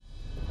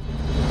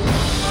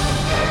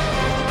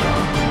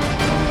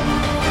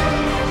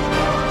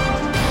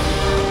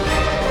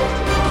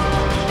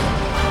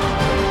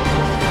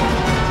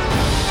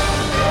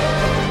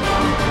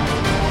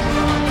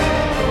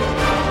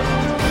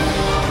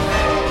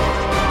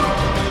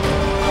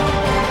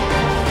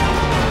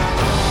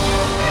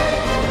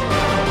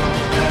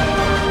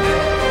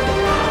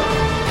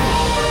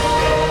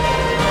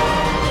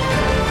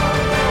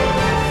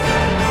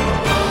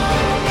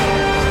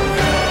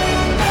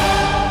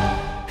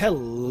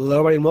Hello,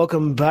 everybody, and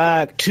welcome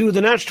back to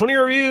the Natch 20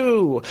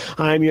 Review.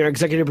 I'm your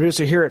executive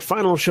producer here at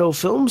Final Show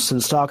Films,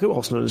 Senstaku,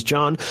 also known as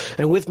John.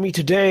 And with me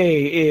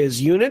today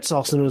is Uknits,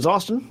 also known as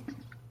Austin.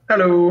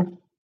 Hello.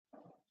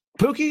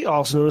 Pooky,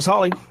 also known as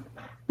Holly.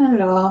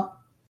 Hello.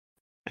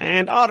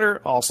 And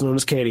Otter, also known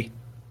as Katie.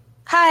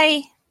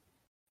 Hi.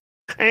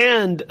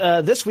 And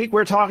this week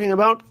we're talking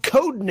about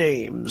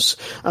Codenames.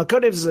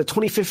 Codenames is a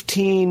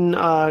 2015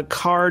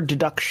 card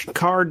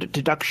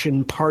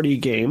deduction party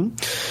game.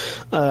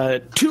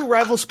 Two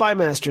rival spy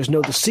masters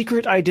know the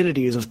secret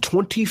identities of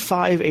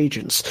 25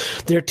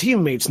 agents. Their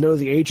teammates know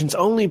the agents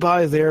only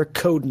by their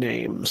code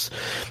names.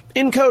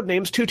 In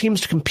Codenames, two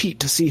teams compete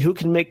to see who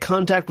can make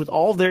contact with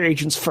all of their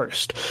agents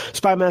first.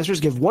 Spy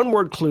masters give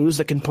one-word clues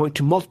that can point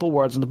to multiple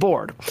words on the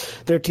board.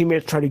 Their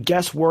teammates try to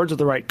guess words of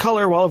the right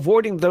color while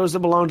avoiding those that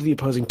belong to the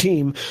opposing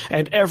team,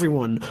 and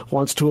everyone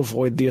wants to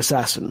avoid the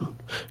assassin.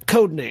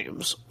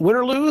 Codenames. Win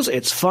or lose,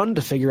 it's fun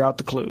to figure out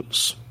the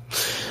clues.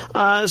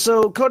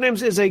 So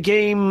Codenames is a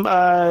game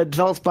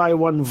developed by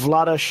one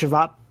Vlada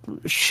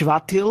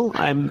Shivatil.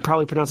 I'm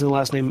probably pronouncing the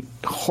last name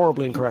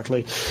horribly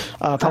incorrectly.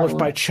 Published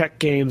by Czech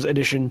Games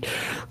Edition.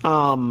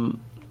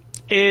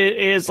 It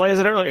is, like I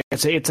said earlier,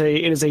 it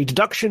is a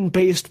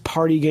deduction-based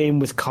party game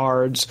with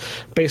cards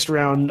based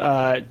around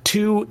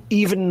two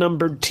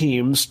even-numbered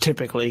teams.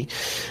 Typically,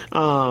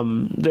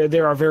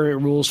 there are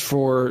variant rules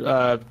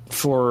for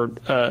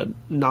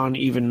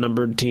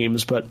non-even-numbered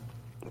teams, but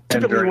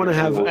typically you want to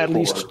have at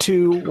least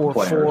two or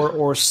players. 4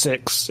 or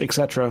 6,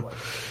 etc.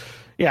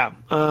 Yeah.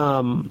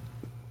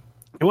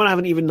 You want to have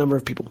an even number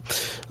of people.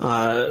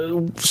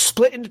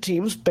 Split into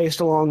teams based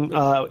along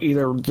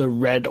either the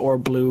red or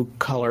blue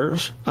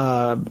colors.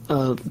 Those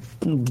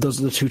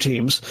are the two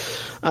teams.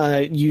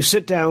 You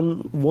sit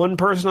down. One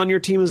person on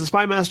your team is the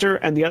spy master,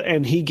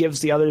 and he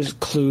gives the others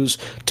clues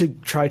to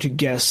try to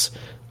guess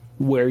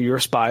where your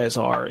spies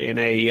are in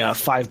a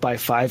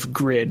 5x5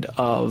 grid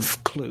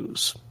of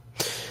clues.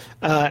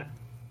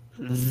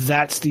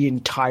 That's the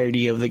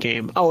entirety of the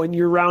game. Oh, and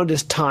your round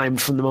is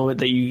timed from the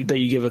moment that you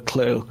give a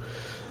clue.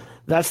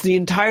 That's the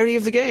entirety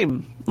of the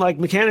game, like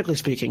mechanically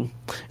speaking.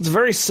 It's a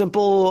very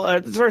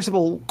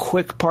simple,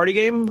 quick party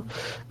game,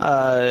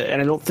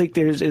 and I don't think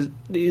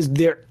is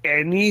there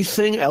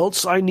anything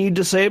else I need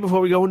to say before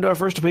we go into our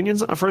first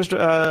opinions, first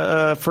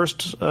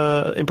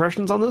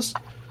impressions on this?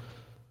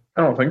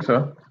 I don't think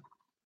so.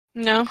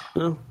 No.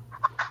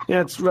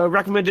 Yeah, it's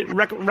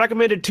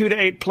recommended 2 to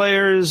 8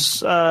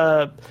 players.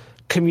 Best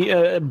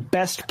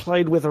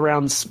played with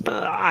around.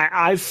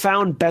 I've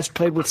found best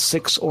played with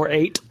 6 or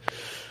 8.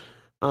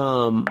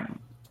 So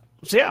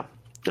yeah,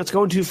 let's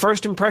go into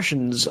first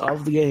impressions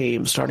of the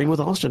game, starting with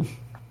Austin.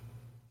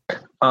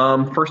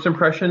 First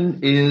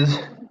impression is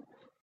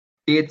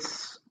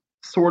it's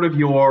sort of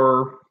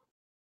your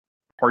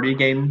party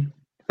game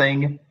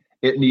thing.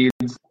 It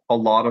needs a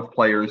lot of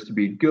players to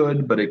be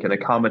good, but it can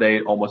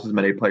accommodate almost as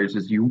many players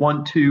as you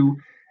want to.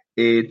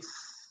 It's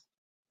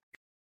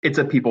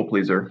a people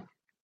pleaser.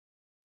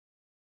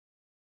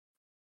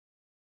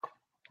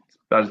 It's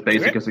about as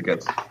basic as it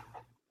gets.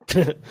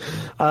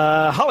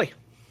 Holly.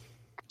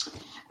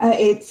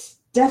 It's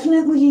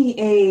definitely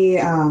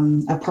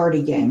a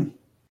party game.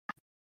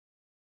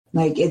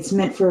 Like, it's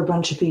meant for a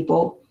bunch of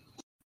people.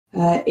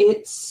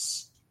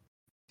 It's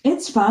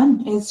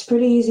fun. It's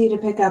pretty easy to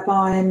pick up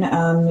on.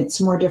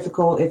 It's more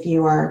difficult if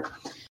you are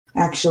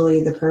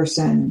actually the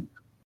person,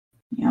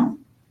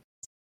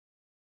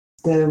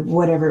 the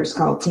whatever it's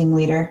called, team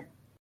leader.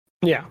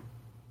 Yeah.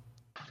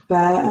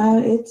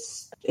 But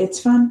it's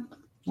fun.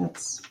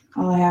 That's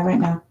all I have right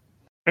now.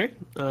 All right.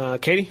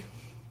 Katie?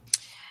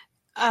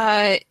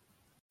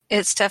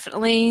 It's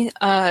definitely,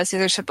 as the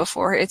other said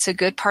before, it's a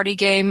good party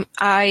game.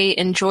 I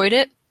enjoyed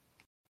it.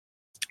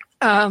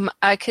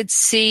 I could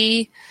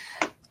see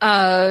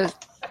it's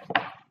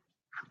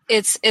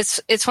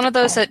one of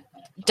those that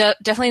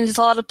definitely needs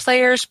a lot of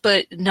players,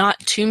 but not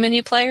too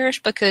many players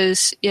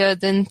because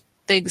then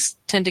things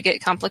tend to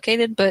get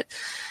complicated. But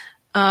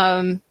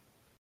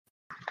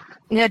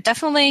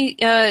definitely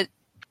a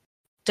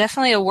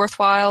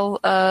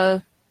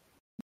worthwhile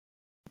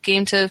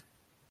game to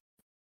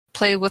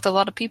play with a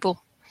lot of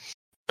people.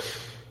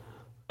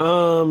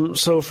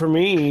 So for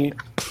me,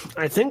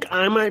 I think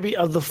I might be,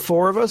 of the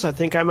 4 of us, I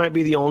think I might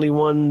be the only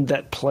one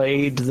that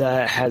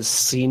has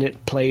seen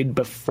it played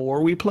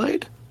before we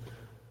played.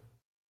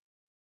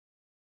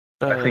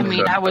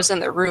 I was in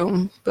the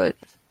room, but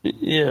I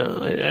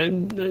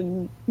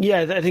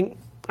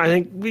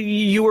think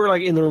you were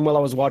like in the room while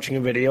I was watching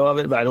a video of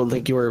it, but I don't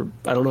think you were.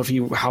 I don't know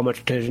how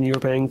much attention you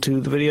were paying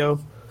to the video.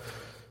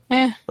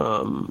 Yeah.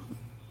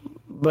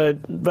 But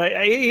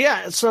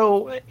yeah.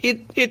 So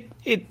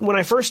it when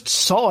I first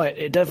saw it,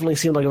 it definitely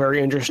seemed like a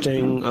very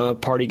interesting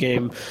party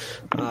game.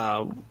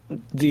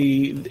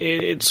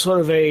 It's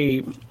sort of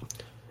it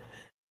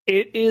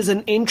is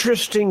an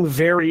interesting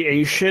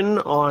variation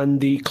on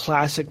the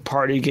classic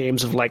party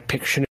games of like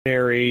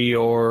Pictionary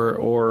or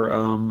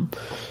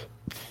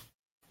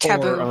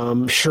Taboo.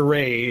 Or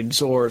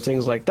charades or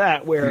things like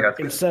that, where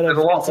instead of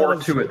there's a lot more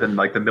to it than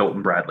like the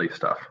Milton Bradley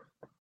stuff.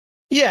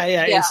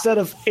 Yeah.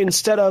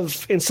 Instead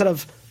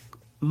of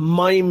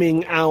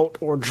miming out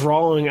or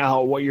drawing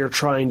out what you're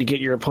trying to get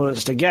your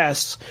opponents to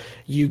guess,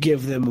 you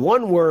give them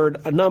one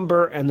word, a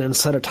number, and then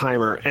set a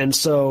timer. And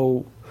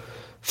so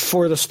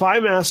for the Spy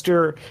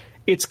Master,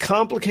 it's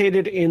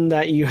complicated in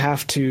that you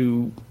have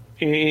to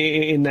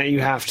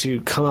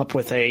come up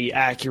with a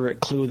accurate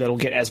clue that'll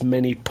get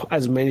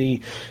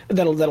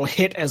that'll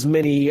hit as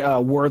many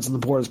words on the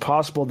board as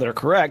possible that are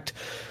correct.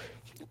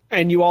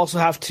 And you also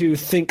have to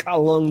think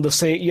along the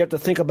same. You have to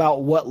think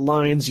about what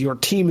lines your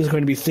team is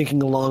going to be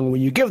thinking along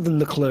when you give them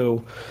the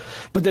clue.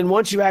 But then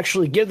once you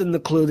actually give them the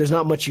clue, there's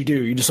not much you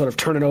do. You just sort of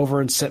turn it over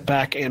and sit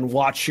back and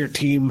watch your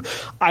team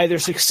either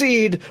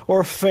succeed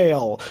or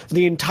fail,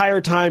 the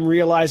entire time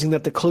realizing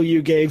that the clue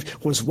you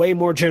gave was way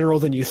more general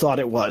than you thought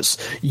it was,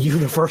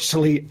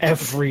 universally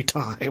every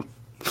time.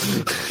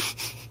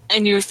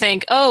 And you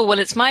think, oh, when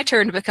it's my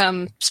turn to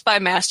become Spy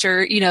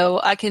Master,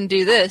 I can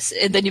do this.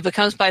 And then you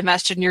become Spy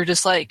Master and you're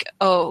just like,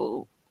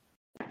 oh,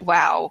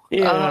 wow.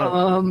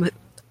 Yeah.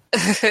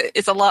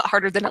 It's a lot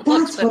harder than it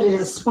looks. That's what it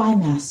is, Spy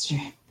Master.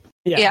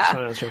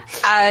 Yeah.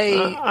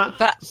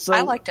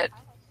 I liked it.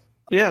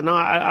 Yeah, no,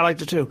 I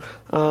liked it too.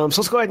 So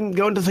let's go ahead and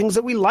go into things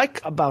that we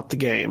like about the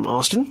game.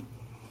 Austin?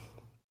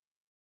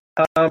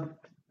 I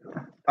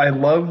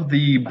love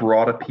the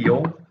broad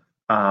appeal.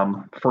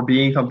 For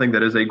being something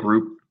that is a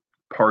group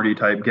party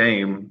type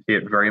game,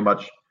 it very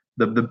much,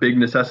 the big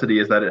necessity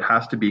is that it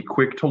has to be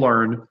quick to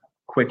learn,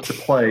 quick to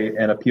play,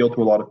 and appeal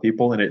to a lot of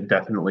people, and it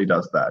definitely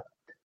does that.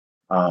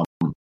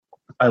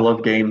 I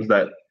love games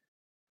that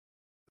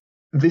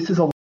this is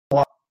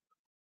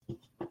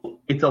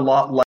it's a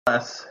lot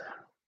less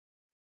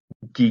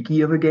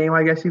geeky of a game,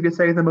 I guess you could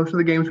say, than most of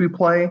the games we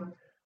play,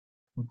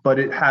 but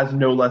it has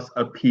no less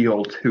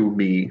appeal to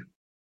me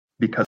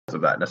because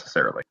of that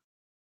necessarily.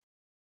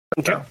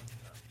 Okay. So,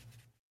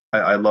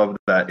 I love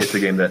that it's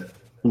a game that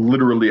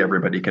literally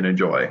everybody can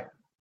enjoy.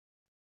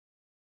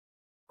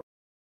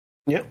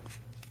 Yeah.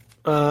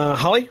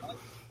 Holly?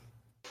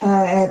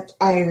 I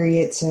agree.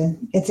 It's a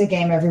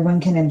game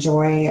everyone can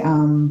enjoy.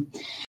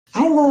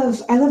 I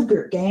love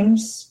group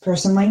games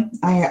personally.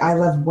 I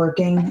love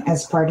working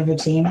as part of a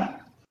team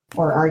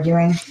or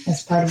arguing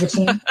as part of a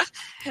team.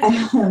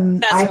 I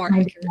find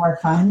it more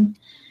fun.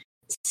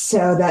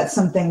 So that's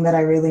something that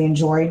I really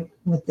enjoyed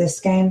with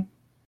this game.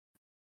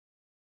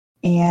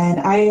 And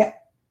I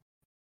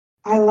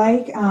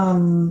like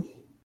how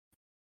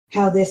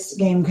this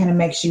game kind of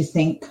makes you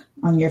think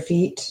on your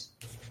feet.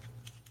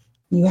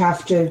 You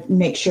have to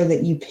make sure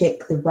that you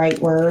pick the right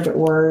word,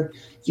 or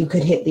you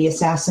could hit the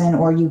assassin,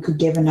 or you could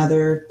give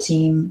another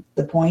team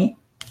the point.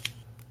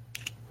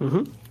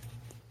 Mm-hmm.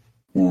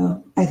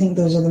 So I think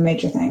those are the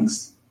major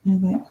things.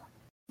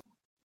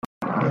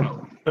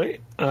 Okay.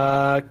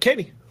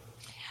 Katie?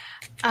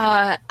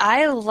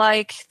 I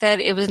like that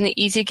it was an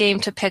easy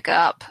game to pick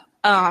up.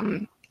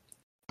 And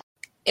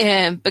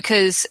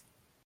because,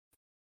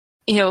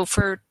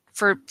 for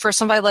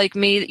somebody like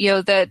me,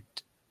 that,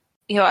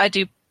 I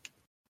do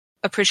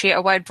appreciate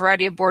a wide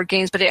variety of board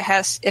games, but it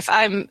has, if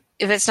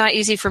it's not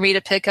easy for me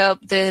to pick up,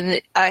 then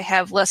I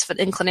have less of an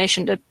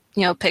inclination to,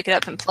 pick it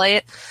up and play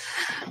it.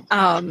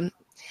 And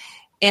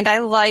I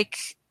like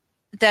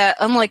that,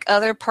 unlike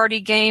other party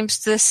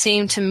games, this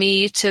seemed to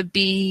me to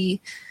be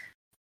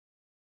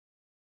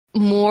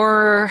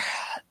more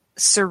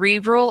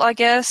cerebral, I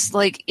guess.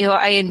 Like,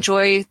 I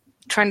enjoy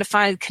trying to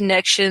find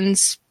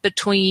connections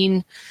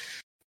between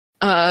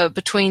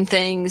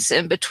things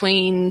and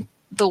between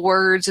the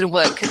words and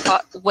what it could,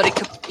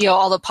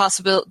 all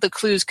the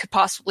clues could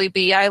possibly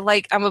be. I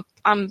like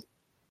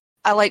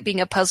being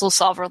a puzzle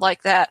solver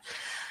like that.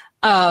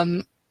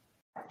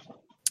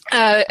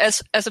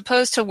 As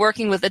opposed to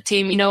working with a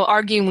team,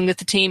 arguing with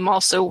the team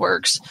also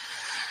works.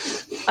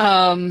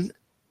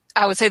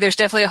 I would say there's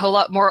definitely a whole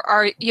lot more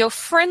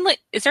friendly.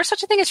 Is there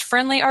such a thing as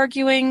friendly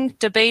arguing,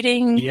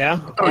 debating? Yeah,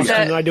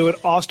 Austin and I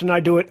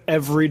do it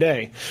every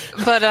day.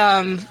 But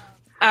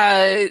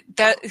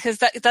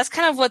that's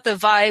kind of what the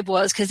vibe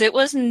was, because it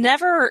was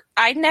I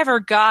never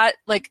got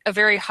like a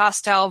very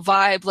hostile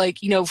vibe, like,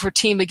 for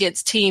team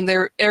against team.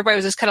 Everybody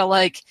was just kind of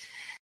like,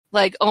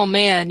 oh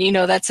man,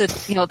 that's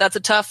a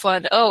tough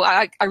one. Oh,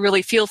 I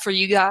really feel for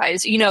you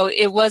guys.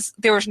 It was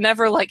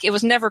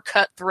never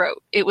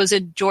cutthroat. It was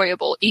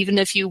enjoyable, even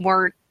if you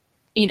weren't,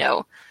 even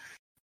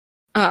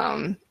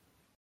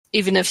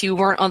if you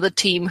weren't on the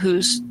team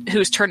whose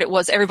turn it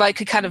was. Everybody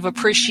could kind of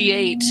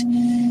appreciate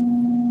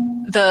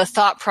the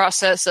thought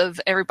process of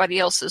everybody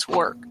else's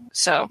work.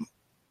 So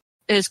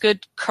it is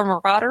good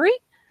camaraderie.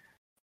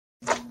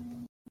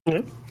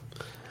 Yeah.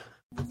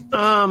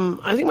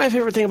 I think my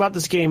favorite thing about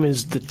this game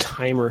is the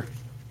timer.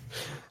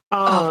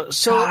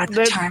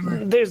 The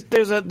timer.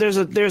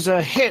 There's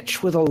a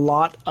hitch with a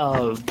lot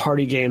of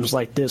party games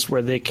like this,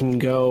 where they can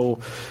go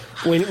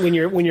when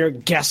you're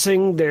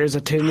guessing. There's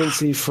a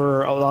tendency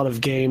for a lot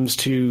of games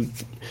to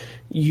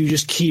you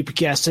just keep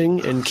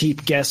guessing and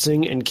keep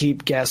guessing and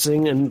keep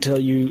guessing until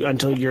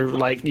you're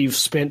like you've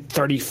spent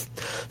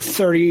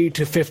 30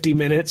 to 50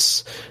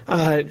 minutes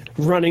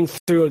running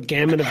through a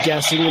gamut of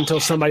guessing until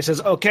somebody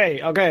says,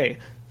 okay,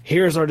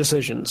 here's our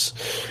decisions.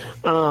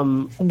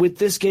 With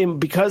this game,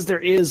 because there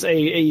is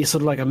a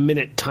sort of like a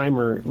minute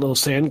timer, little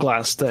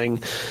sandglass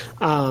thing,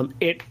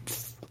 it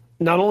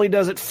not only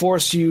does it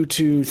force you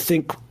to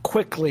think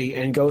quickly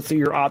and go through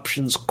your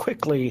options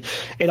quickly,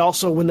 it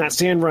also, when that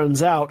sand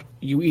runs out,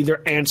 you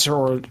either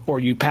answer or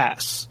you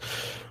pass.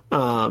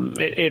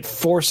 It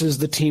forces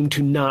the team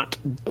to not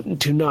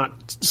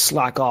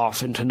slack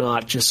off and to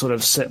not just sort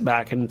of sit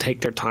back and take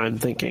their time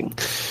thinking.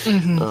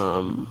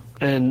 Mm-hmm.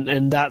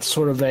 And that's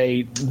sort of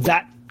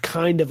that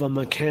kind of a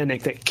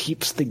mechanic that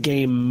keeps the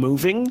game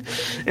moving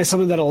is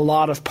something that a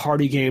lot of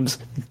party games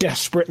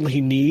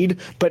desperately need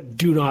but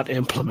do not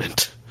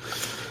implement.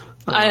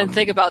 I didn't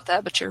think about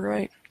that, but you're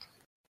right.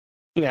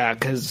 Yeah,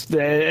 because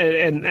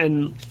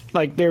and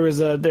like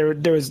there's a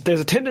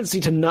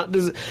tendency to not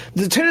there's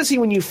a tendency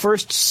when you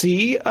first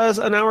see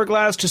an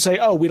hourglass to say,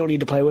 oh, we don't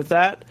need to play with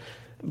that.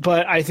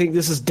 But I think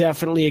this is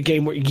definitely a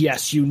game where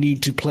yes, you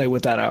need to play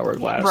with that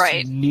hourglass.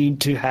 Right. You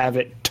need to have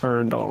it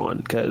turned on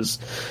because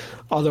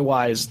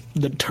otherwise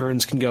the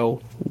turns can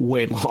go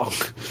way long.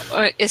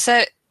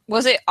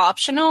 Was it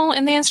optional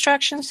in the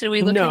instructions? Did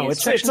we look at the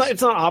instructions? No,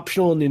 it's not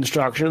optional in the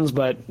instructions,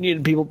 but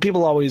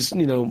people always,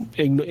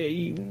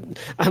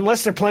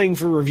 unless they're playing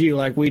for review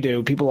like we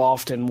do, people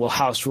often will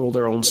house rule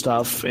their own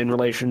stuff in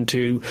relation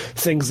to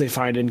things they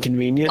find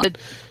inconvenient.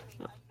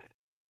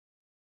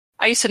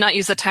 I used to not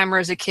use the timer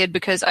as a kid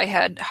because I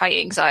had high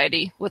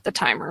anxiety with the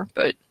timer,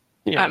 but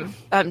yeah.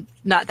 I'm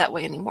not that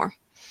way anymore.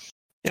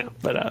 Yeah,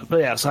 but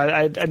yeah, so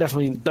I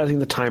definitely think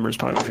the timer is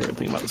probably my favorite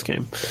thing about this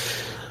game.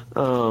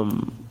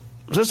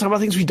 So let's talk about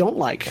things we don't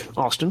like,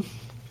 Austin.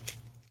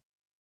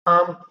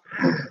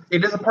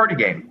 It is a party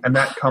game, and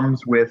that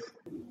comes with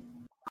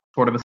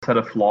sort of a set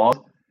of flaws.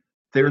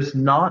 There's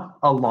not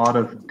a lot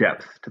of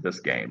depth to this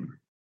game.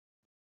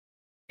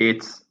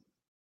 It's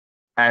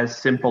as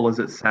simple as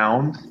it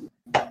sounds,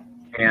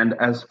 and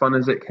as fun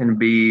as it can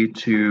be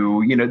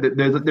to,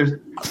 there's.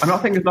 I'm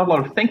not saying there's not a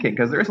lot of thinking,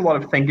 because there is a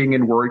lot of thinking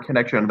and word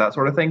connection and that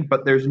sort of thing,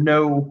 but there's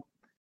no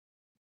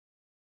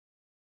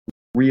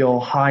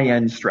real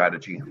high-end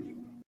strategy.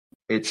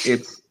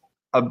 It's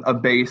a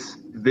base.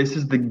 This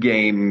is the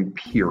game,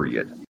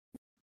 period.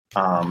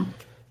 And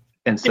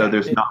so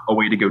there's not a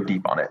way to go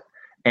deep on it.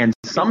 And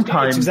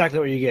sometimes it's exactly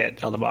what you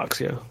get on the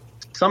box. Yeah.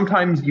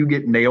 Sometimes you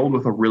get nailed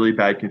with a really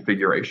bad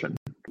configuration,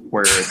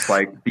 where it's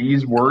like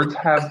these words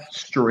have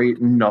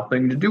straight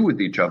nothing to do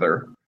with each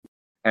other.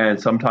 And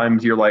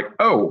sometimes you're like,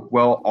 oh,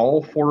 well,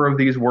 all 4 of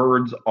these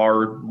words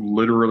are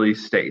literally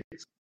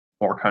states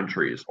or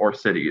countries or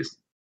cities.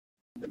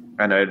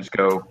 And I just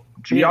go,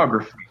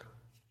 geography. Yeah.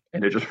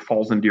 And it just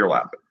falls into your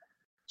lap.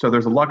 So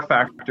there's a luck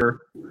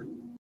factor.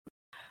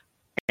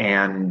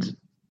 And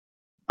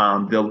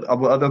the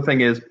other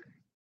thing is,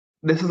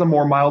 this is a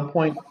more mild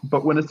point,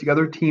 but when it's the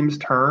other team's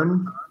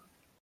turn,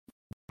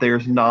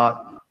 there's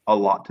not a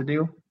lot to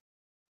do.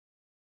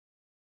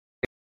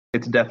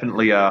 It's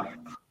definitely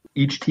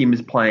each team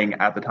is playing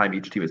at the time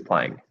each team is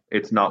playing.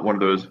 It's not one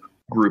of those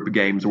group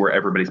games where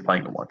everybody's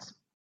playing at once.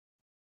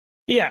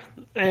 Yeah,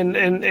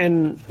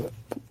 and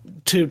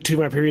to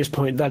my previous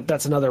point,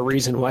 that's another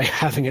reason why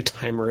having a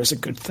timer is a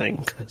good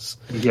thing. Cause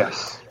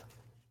yes,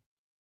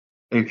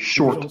 a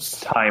short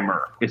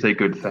timer is a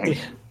good thing.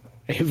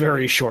 A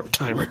very short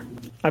timer.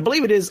 I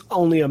believe it is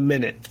only a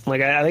minute.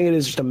 Like I think it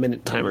is just a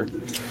minute timer.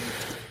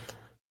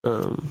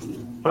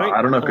 Right?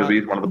 I don't know, because we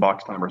use one of the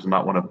box timers and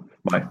not one of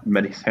my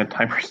many sand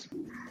timers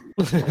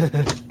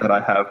that I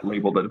have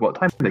labeled at what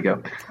time they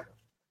go.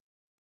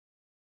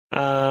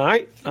 All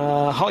right,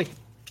 Holly.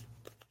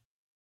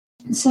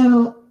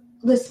 So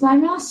the Spy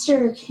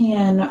Master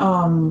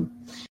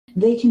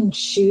they can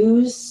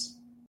choose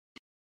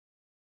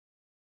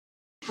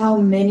how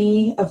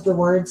many of the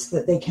words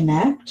that they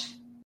connect.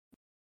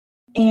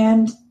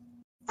 And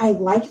I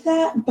like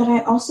that, but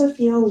I also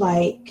feel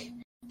like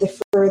the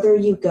further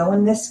you go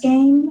in this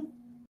game,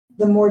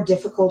 the more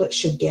difficult it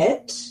should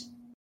get.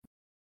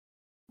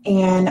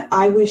 And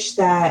I wish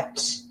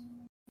that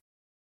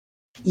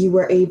you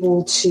were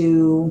able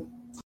to,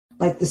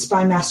 like, the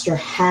Spy Master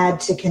had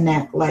to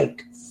connect,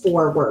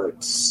 4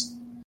 words.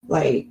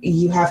 Like,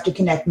 you have to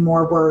connect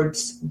more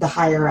words the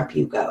higher up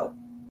you go.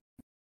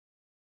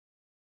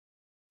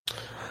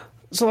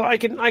 So I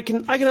can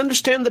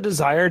understand the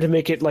desire to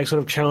make it sort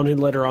of challenging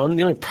later on.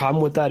 The only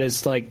problem with that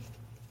is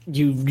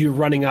you're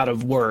running out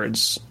of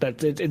words.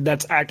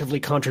 That's actively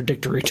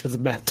contradictory to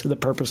the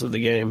purpose of the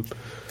game.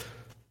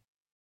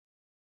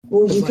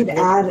 Well, you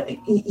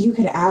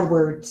could add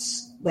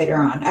words later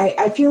on.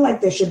 I feel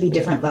like there should be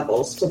different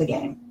levels to the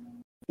game.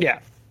 Yeah,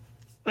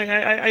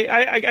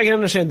 I can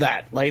understand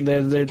that.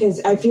 Because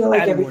I feel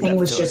like everything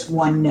was just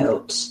one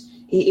note.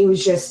 It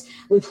was just,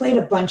 we played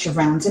a bunch of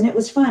rounds and it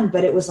was fun,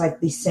 but it was like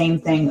the same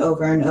thing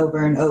over and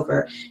over and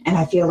over. And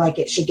I feel like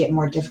it should get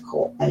more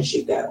difficult as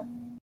you go.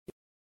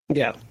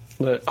 Yeah.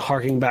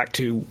 harking back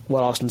to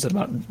what Austin said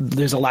about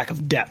there's a lack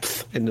of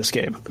depth in this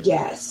game.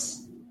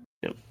 Yes.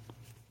 Yep.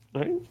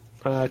 All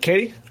right.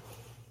 Katie?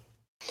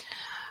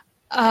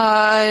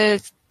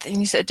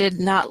 Things I did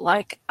not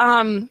like.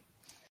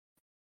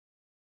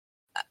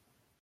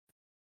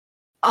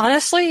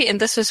 Honestly, and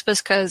this was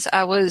because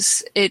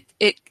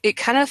it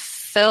kind of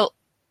felt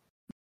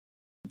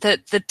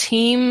that the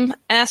team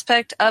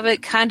aspect of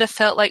it kind of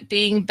felt like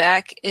being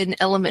back in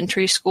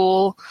elementary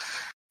school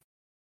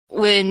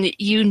when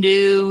you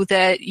knew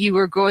that you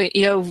were going,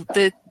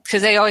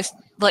 because they always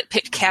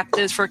picked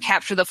captives for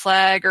capture the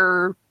flag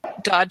or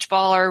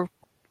dodgeball or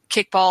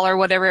kickball or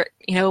whatever,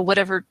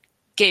 whatever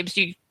games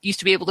you used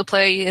to be able to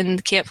play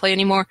and can't play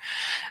anymore.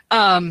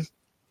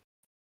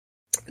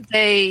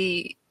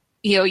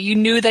 You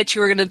knew that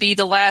you were going to be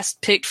the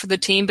last picked for the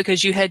team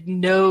because you had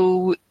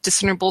no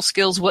discernible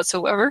skills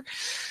whatsoever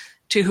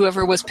to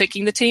whoever was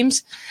picking the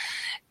teams.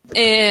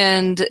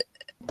 And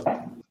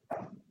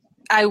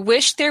I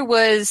wish there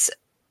was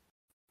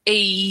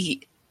a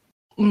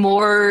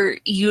more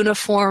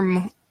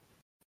uniform,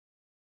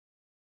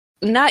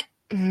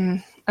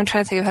 I'm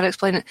trying to think of how to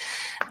explain it.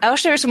 I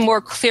wish there was a more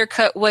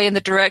clear-cut way in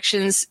the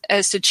directions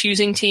as to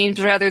choosing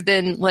teams rather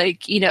than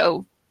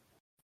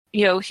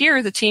here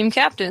are the team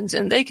captains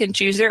and they can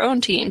choose their own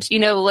teams.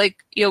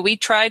 We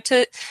tried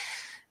to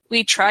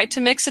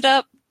mix it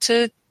up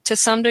to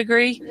some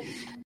degree,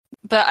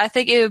 but I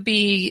think it would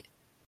be,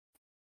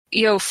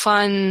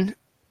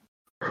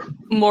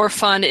 more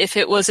fun if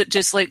it wasn't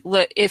just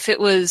if it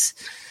was,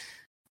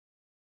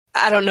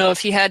 I don't know,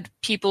 if you had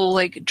people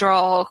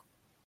draw,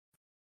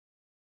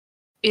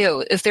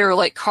 if there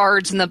were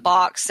cards in the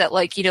box that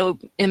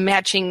in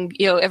matching,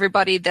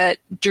 everybody that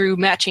drew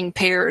matching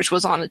pairs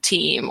was on a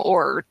team,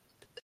 or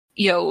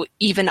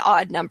even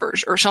odd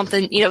numbers or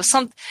something,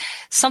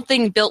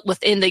 something built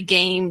within the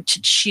game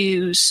to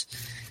choose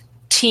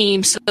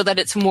teams so that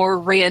it's more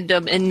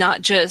random and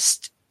not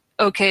just,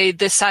 okay,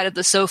 this side of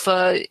the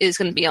sofa is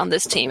going to be on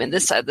this team and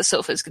this side of the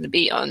sofa is going to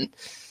be on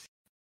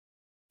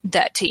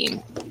that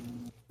team.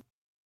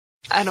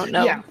 I don't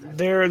know. Yeah,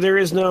 there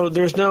is no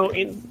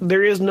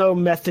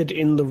method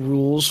in the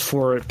rules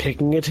for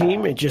picking a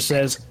team. It just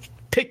says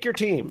pick your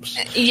teams.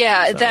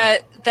 Yeah,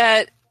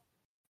 so.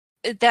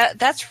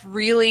 That's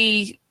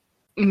really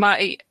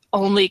my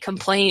only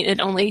complaint,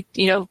 and only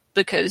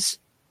because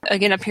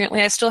again,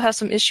 apparently I still have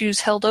some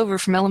issues held over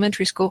from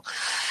elementary school.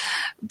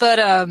 But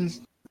I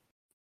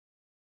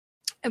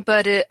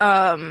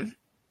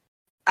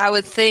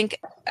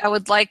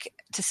would like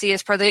to see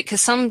as part of it,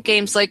 because some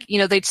games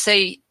they'd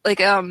say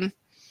in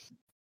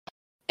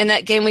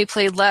that game we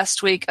played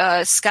last week,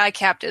 Sky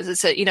Captives, it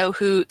said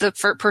who the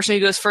person who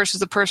goes first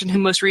is the person who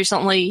most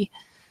recently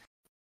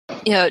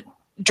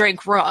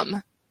drank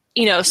rum.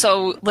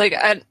 So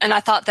and I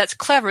thought that's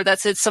clever.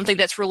 It's something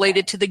that's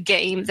related to the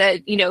game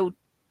that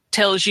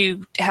tells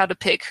you how to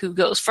pick who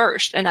goes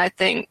first. And I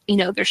think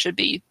there should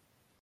be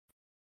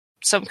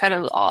some kind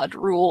of odd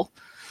rule,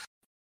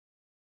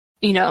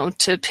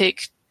 to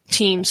pick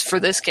teams for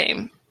this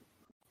game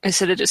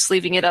instead of just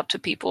leaving it up to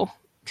people,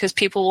 because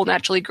people will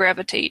naturally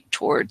gravitate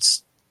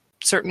towards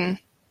certain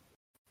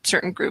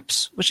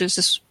groups, which is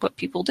just what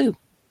people do.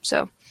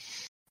 So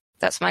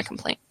that's my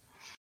complaint.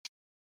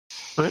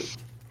 All right.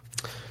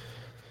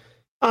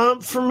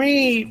 For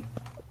me,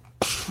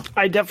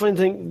 I definitely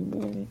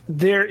think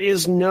there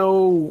is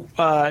no.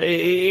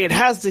 It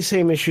has the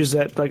same issues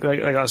that, like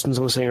Austin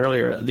was saying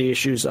earlier, the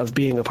issues of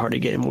being a party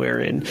game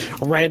wherein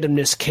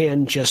randomness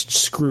can just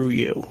screw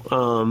you.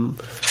 I'm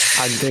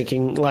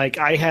thinking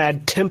I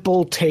had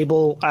Temple,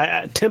 Table,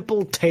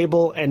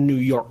 and New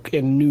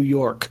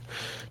York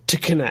to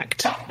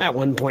connect at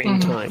one point in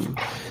time.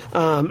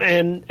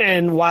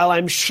 And while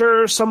I'm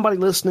sure somebody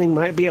listening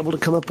might be able to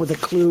come up with a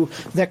clue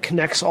that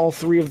connects all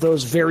three of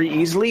those very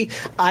easily,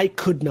 I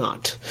could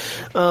not.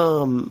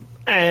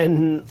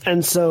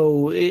 And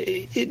so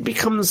it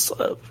becomes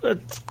a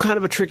kind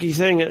of a tricky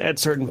thing at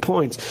certain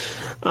points.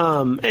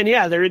 And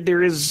yeah, it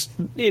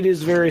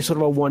is very sort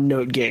of a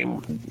one-note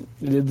game.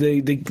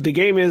 The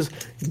game is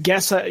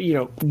guess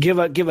give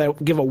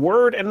a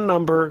word and a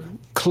number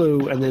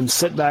clue, and then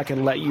sit back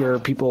and let your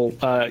people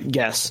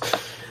guess.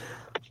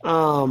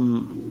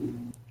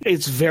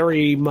 It's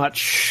very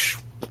much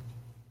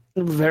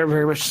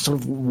sort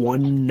of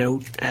one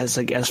note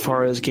as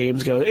far as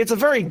games go. It's a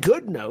very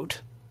good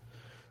note.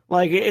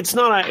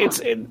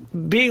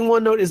 Being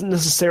one note isn't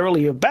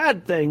necessarily a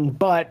bad thing,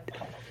 but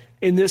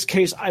in this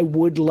case, I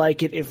would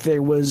like it if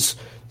there was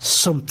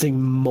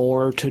something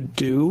more to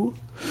do.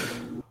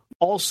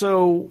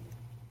 Also,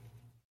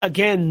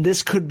 again,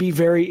 this could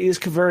very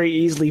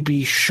easily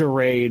be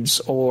charades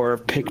or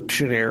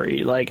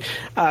Pictionary.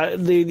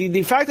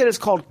 The fact that it's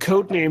called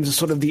Codenames is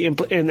sort of and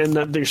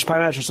the Spy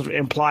Master sort of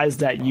implies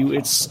that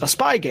it's a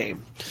spy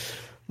game.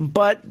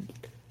 But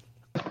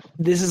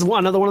this is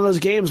another one of those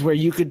games where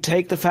you could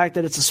take the fact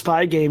that it's a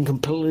spy game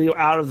completely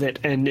out of it,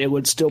 and it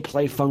would still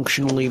play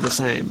functionally the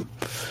same.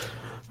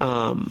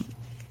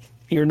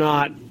 You're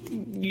not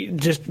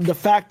just the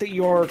fact that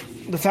you're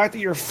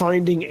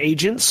finding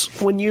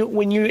agents when you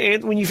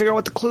figure out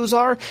what the clues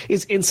are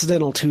is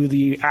incidental to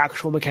the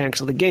actual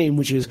mechanics of the game,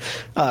 which is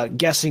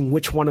guessing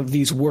which one of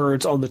these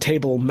words on the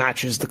table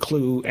matches the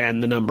clue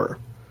and the number.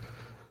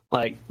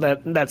 Like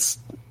that's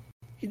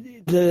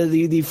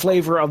the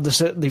flavor of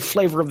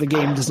the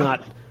game does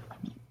not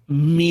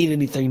mean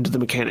anything to the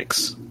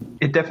mechanics.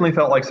 It definitely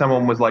felt like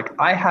someone was like,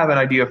 I have an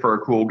idea for a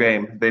cool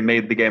game. They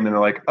made the game and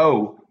they're like,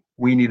 oh,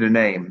 we need a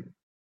name.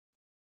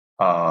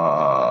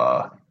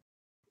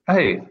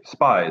 Hey,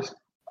 spies.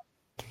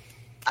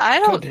 I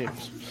don't.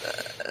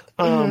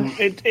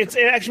 It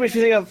actually makes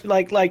me think of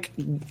like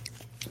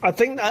I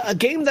think a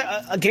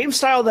game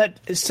style that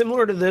is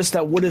similar to this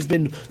that would have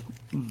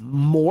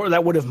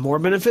more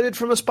benefited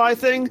from a spy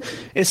thing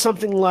is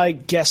something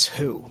like Guess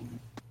Who.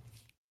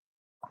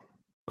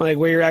 Like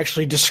where you're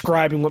actually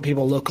describing what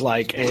people look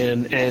like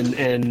and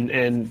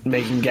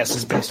making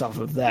guesses based off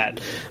of that.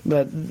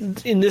 But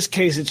in this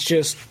case, it's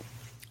just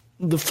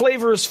the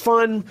flavor is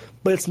fun,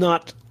 but it's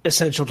not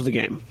essential to the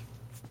game.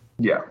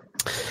 Yeah.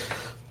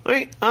 All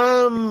right.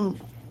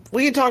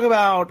 We can talk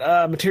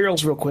about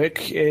materials real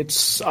quick.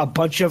 It's a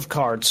bunch of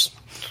cards.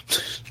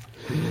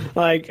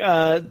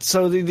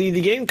 So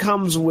the game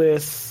comes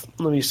with.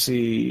 Let me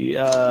see.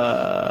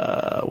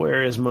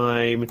 Where is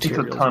my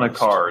material? It's a ton of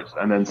cards,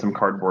 and then some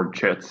cardboard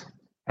chits,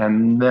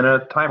 and then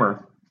a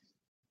timer.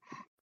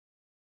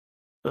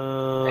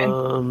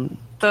 The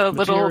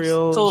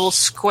little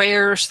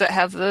squares that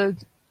have the.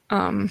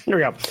 Here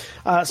we go.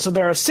 So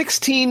there are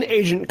 16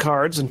 agent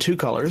cards in two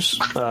colors,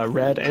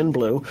 red and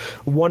blue.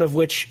 One of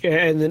which,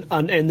 and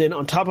then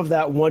on top of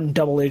that, one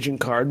double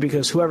agent card,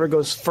 because whoever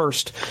goes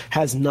first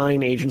has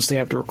 9 agents they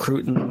have to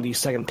recruit, and the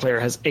second player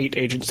has 8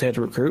 agents they have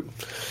to recruit.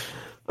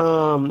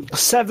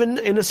 7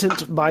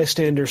 innocent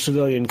bystander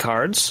civilian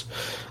cards,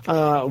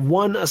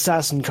 1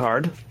 assassin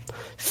card,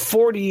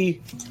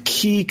 40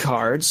 key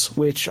cards,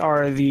 which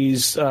are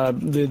these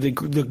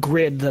the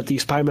grid that the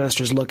spy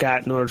masters look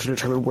at in order to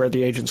determine where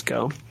the agents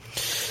go.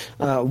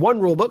 1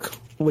 rulebook,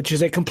 which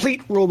is a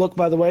complete rulebook,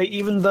 by the way.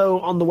 Even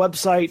though on the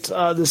website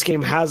this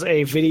game has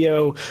a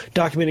video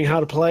documenting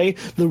how to play,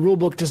 the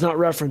rulebook does not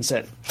reference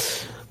it,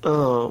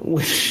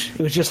 which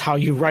is just how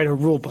you write a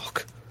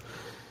rulebook.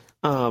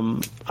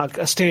 A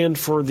stand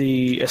for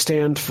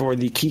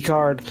the key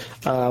card,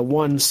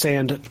 1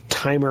 sand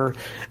timer,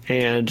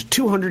 and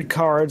 200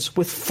 cards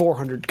with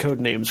 400 code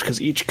names,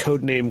 because each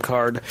code name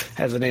card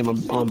has a name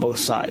on both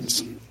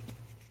sides.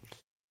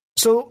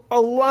 So a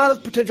lot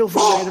of potential for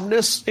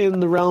randomness in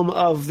the realm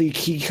of the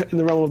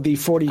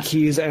 40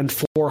 keys and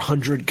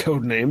 400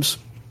 code names.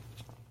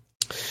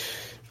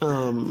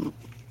 Yeah,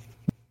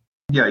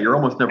 you're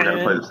almost never going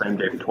to play the same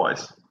game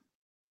twice.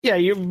 Yeah,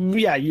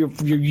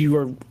 you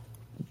are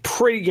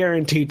pretty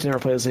guaranteed to never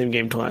play the same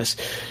game twice.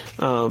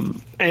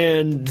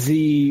 And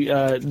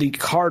the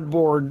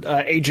cardboard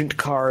agent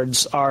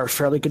cards are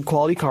fairly good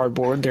quality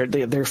cardboard.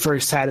 They're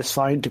very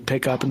satisfying to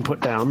pick up and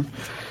put down.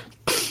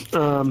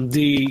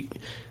 The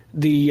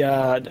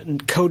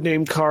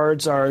codename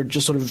cards are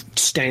just sort of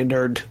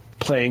standard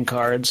playing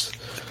cards.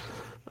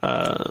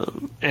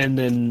 And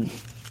then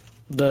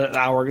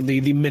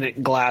the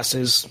minute glass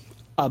is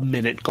a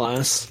minute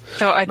glass.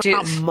 So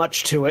not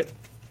much to it.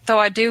 Though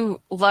I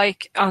do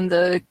like on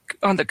the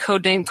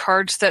codename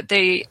cards that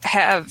they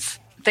have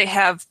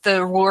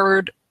the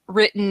word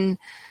written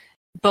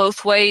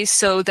both ways,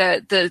 so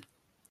that the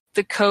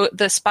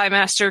spy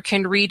master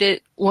can read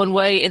it one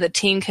way and the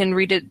team can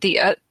read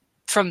it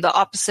from the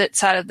opposite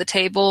side of the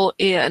table,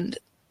 and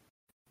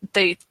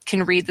they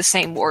can read the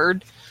same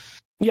word.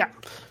 Yeah.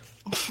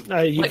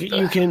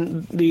 You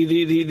can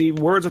the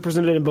words are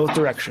presented in both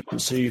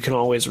directions, so you can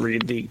always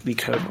read the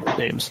code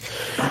names.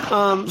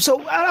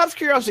 So, out of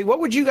curiosity, what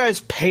would you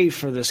guys pay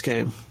for this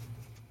game?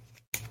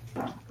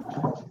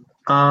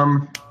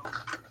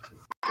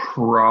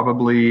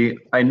 Probably.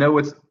 I know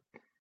it's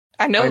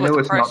not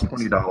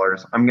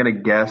 $20. I'm gonna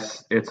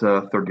guess it's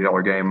a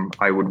 $30 game.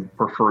 I would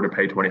prefer to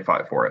pay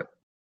 $25 for it.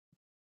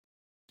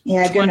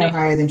 Yeah, I'd go no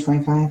higher than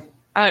 25.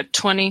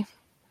 20.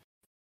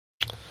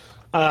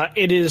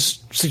 It is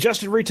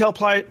suggested retail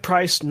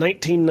price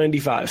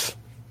 $19.95.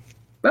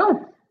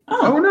 Oh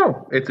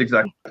no! It's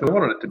exactly what I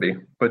wanted it to be,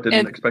 but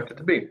didn't expect it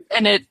to be.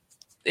 And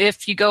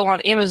if you go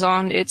on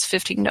Amazon, it's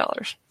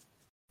 $15.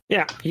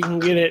 Yeah, you can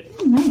get it.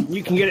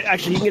 You can get it.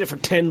 Actually, you can get it for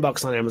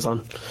 $10 on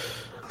Amazon.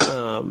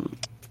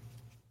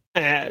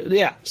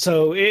 Yeah,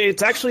 so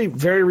it's actually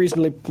very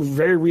reasonably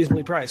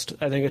priced.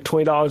 I think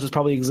 $20 is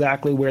probably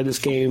exactly where this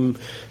game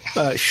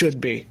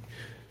should be.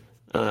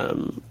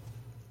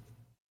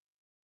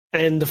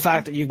 And the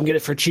fact that you can get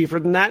it for cheaper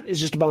than that is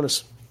just a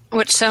bonus.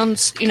 Which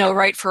sounds,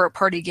 right for a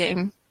party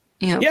game.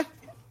 Yeah.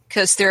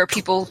 Because there are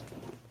people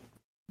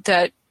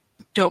that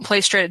don't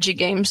play strategy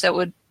games that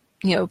would,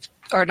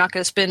 are not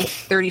going to spend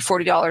 $30,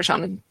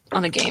 $40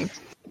 on a game,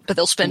 but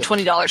they'll spend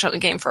 $20 on a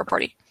game for a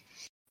party.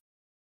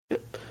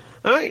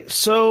 All right,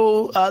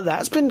 so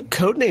that's been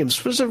Codenames.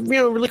 It was a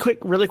really quick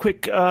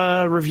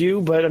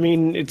review, but I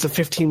mean it's a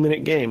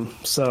 15-minute game,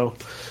 so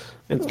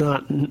It's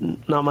not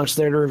much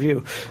there to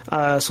review.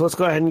 So let's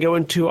go ahead and go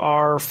into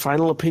our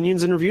final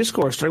opinions and review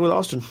scores, starting with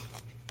Austin.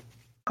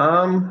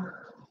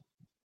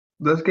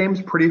 This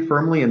game's pretty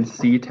firmly in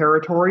C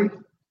territory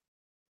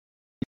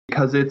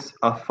because it's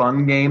a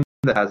fun game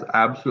that has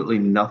absolutely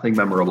nothing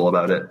memorable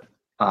about it.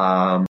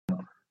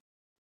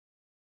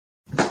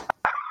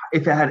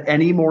 If it had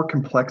any more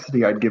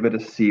complexity, I'd give it a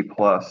C+.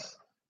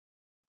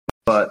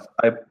 But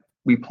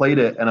we played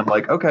it, and I'm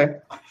like, okay,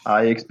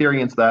 I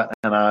experienced that,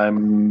 and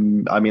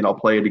I'll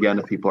play it again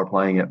if people are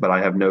playing it, but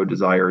I have no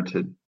desire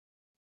to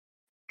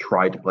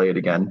try to play it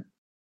again.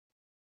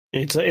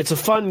 It's a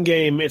fun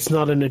game. It's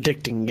not an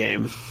addicting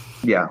game.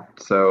 Yeah,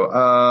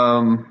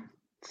 so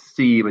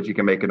C, but you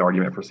can make an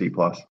argument for C+.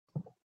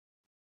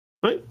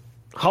 Right.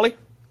 Holly?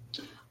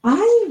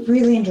 I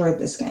really enjoyed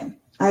this game.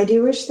 I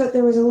do wish that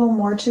there was a little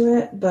more to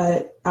it,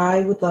 but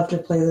I would love to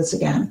play this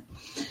again.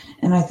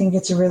 And I think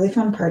it's a really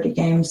fun party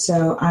game,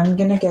 so I'm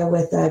going to go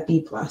with a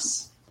B+.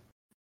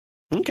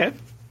 Okay.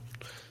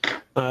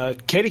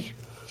 Katie?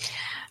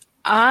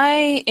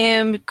 I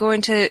am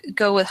going to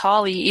go with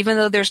Holly, even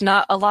though there's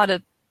not a lot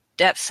of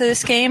depth to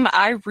this game.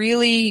 I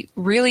really,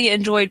 really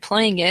enjoyed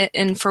playing it,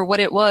 and for what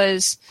it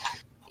was,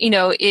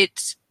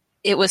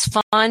 it was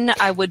fun.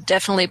 I would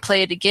definitely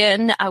play it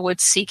again. I would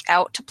seek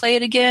out to play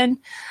it again.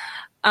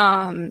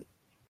 I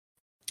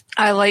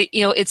like,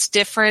 it's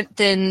different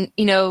than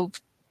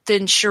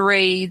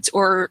charades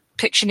or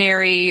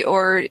Pictionary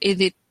or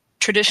the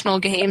traditional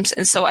games,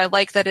 and so I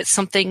like that it's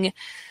something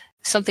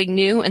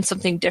new and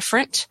something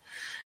different,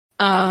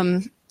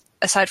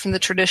 aside from the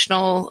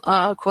traditional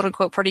quote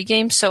unquote party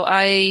games. So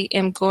I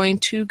am going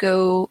to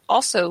go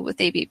also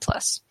with AB+.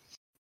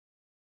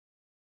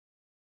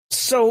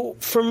 So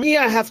for me,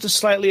 I have to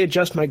slightly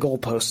adjust my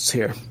goalposts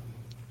here,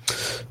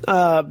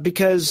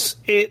 because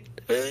it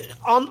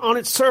on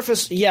its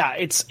surface, yeah,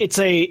 it's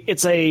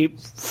a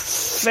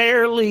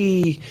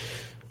fairly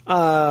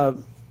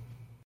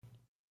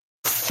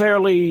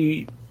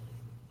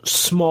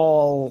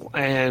small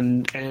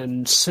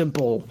and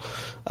simple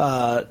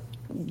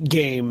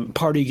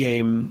party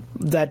game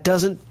that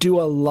doesn't do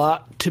a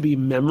lot to be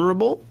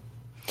memorable,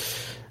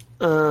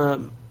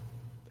 and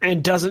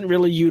doesn't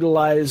really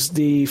utilize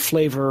the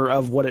flavor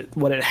of what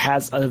it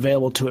has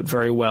available to it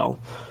very well.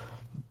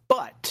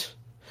 But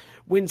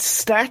when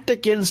stacked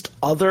against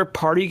other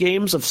party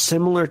games of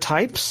similar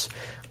types,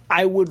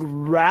 I would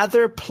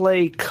rather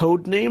play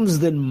Codenames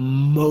than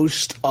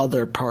most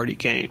other party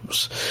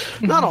games.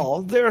 Mm-hmm. Not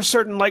all. There are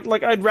certain like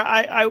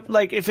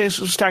if it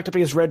was stacked up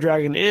against Red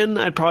Dragon Inn,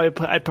 I'd probably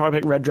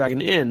pick Red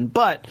Dragon Inn.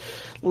 But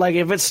like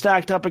if it's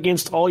stacked up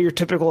against all your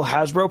typical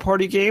Hasbro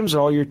party games or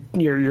all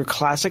your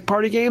classic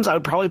party games, I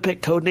would probably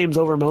pick Codenames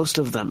over most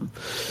of them.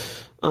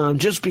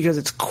 Just because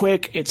it's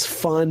quick, it's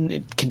fun,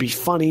 it can be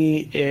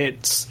funny,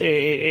 it's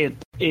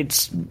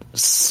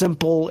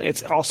simple,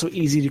 it's also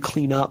easy to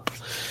clean up.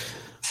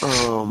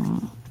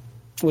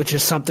 Which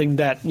is something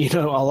that,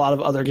 a lot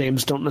of other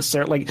games don't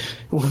necessarily like.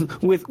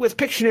 With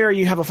Pictionary,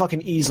 you have a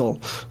fucking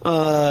easel.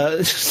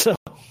 So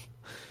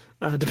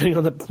depending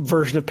on the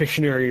version of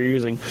Pictionary you're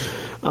using.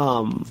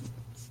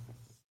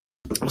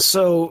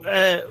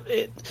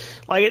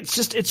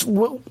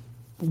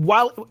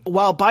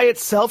 While by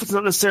itself it's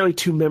not necessarily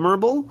too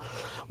memorable,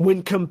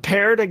 when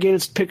compared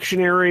against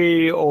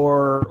Pictionary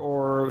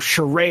or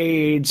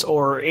charades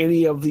or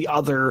any of the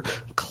other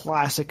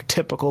classic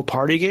typical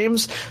party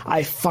games,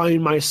 I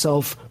find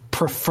myself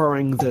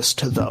preferring this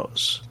to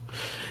those.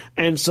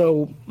 And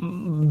so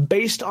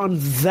based on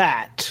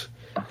that,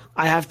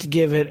 I have to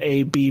give it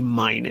a B-.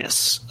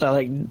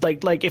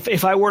 Like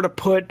if I were to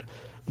put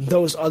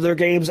those other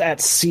games at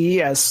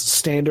C as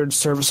standard,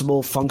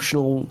 serviceable,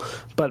 functional,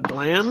 but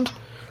bland,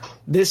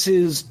 this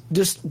has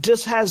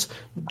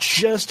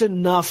just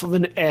enough of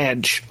an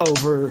edge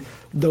over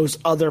those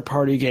other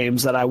party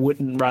games that I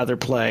wouldn't rather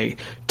play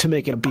to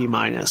make it a B-.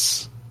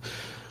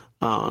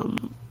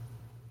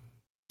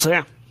 So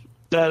yeah,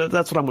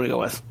 that's what I'm going to go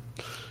with.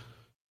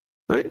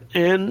 All right,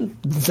 and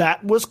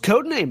that was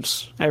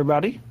Codenames,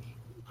 everybody.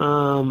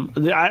 I'm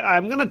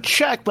going to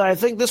check, but I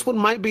think this one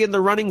might be in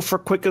the running for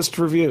quickest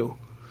review.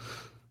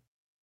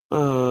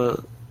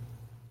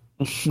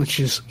 Which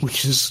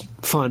is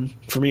fun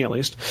for me, at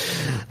least.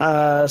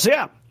 So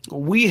yeah,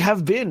 we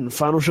have been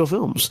Final Show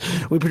Films.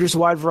 We produce a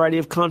wide variety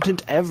of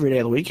content every day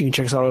of the week. You can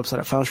check us out on our website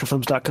at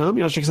finalshowfilms.com.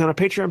 You can also check us out on our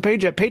Patreon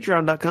page at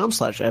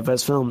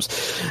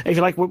patreon.com/FSFilms. If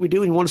you like what we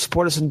do and you want to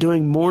support us in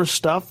doing more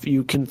stuff,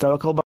 you can throw a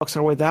couple bucks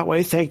our way that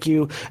way. Thank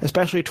you,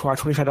 especially to our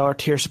 $25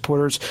 tier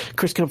supporters,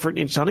 Chris Comfort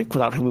and Sonic,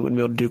 without whom we wouldn't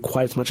be able to do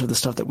quite as much of the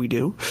stuff that we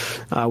do.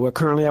 We're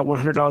currently at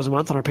 $100 a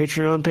month on our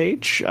Patreon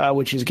page,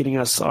 which is getting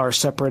us our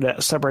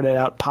separated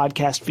out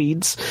podcast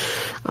feeds.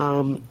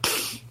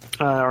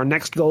 Our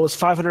next goal is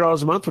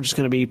 $500 a month, which is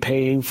going to be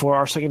paying for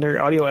our secondary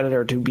audio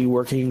editor to be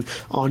working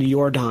on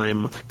your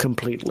dime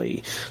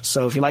completely.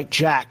 So if you like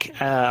Jack,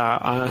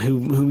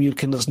 whom you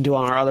can listen to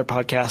on our other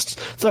podcasts,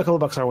 throw a couple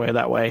bucks our way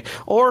that way.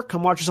 Or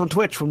come watch us on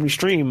Twitch when we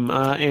stream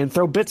and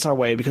throw bits our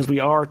way, because we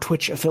are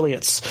Twitch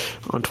affiliates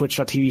on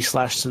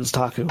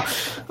twitch.tv/Senstaku.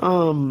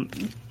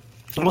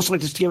 I'd also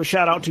like to give a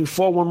shout out to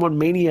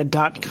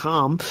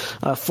 411mania.com.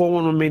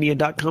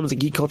 411mania.com is a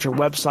geek culture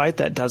website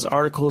that does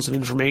articles and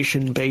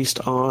information based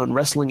on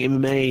wrestling,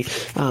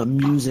 MMA,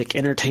 music,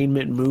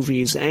 entertainment,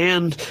 movies,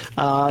 and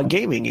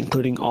gaming,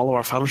 including all of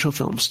our Final Show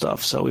film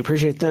stuff. So we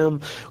appreciate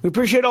them. We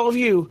appreciate all of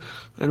you,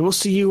 and we'll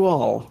see you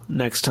all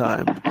next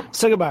time.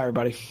 Say goodbye,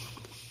 everybody.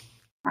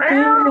 Bye,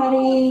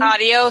 everybody.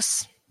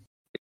 Adios.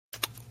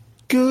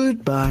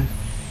 Goodbye.